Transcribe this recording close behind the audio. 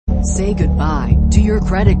Say goodbye to your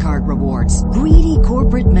credit card rewards. Greedy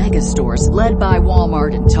corporate mega stores led by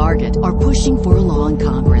Walmart and Target are pushing for a law in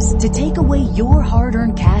Congress to take away your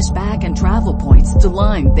hard-earned cash back and travel points to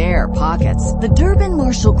line their pockets. The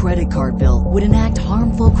Durbin-Marshall credit card bill would enact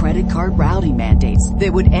harmful credit card routing mandates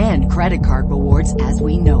that would end credit card rewards as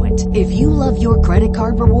we know it. If you love your credit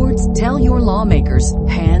card rewards, tell your lawmakers,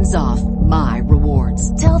 hands off my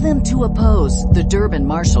rewards. Tell them to oppose the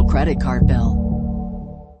Durbin-Marshall credit card bill.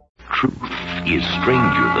 Truth is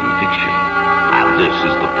stranger than fiction, and this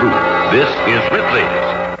is the proof. This is Ripley's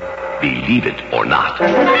Believe It or Not.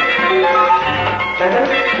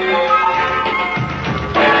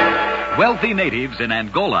 Wealthy natives in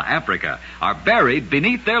Angola, Africa, are buried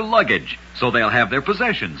beneath their luggage, so they'll have their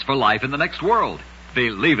possessions for life in the next world.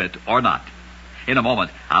 Believe it or not. In a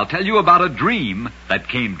moment, I'll tell you about a dream that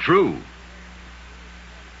came true.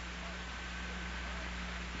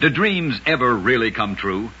 Do dreams ever really come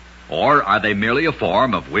true? Or are they merely a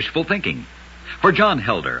form of wishful thinking? For John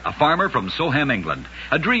Helder, a farmer from Soham, England,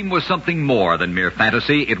 a dream was something more than mere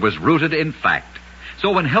fantasy. It was rooted in fact.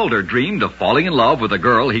 So when Helder dreamed of falling in love with a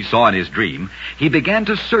girl he saw in his dream, he began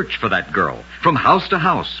to search for that girl from house to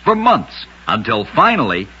house for months, until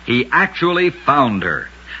finally he actually found her.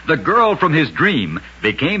 The girl from his dream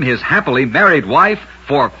became his happily married wife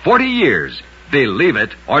for 40 years. Believe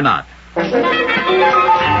it or not.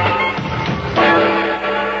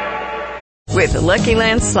 With the Lucky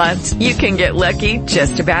Land Slots, you can get lucky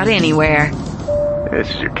just about anywhere.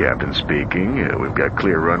 This is your captain speaking. We've got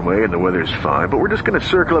clear runway and the weather's fine, but we're just going to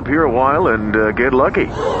circle up here a while and get lucky.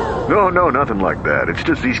 No, nothing like that. It's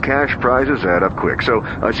just these cash prizes add up quick. So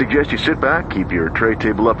I suggest you sit back, keep your tray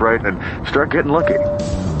table upright, and start getting lucky.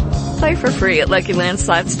 Play for free at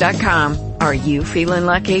LuckyLandSlots.com. Are you feeling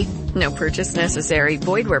lucky? No purchase necessary.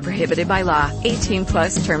 Void where prohibited by law.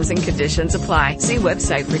 18+ terms and conditions apply. See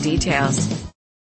website for details.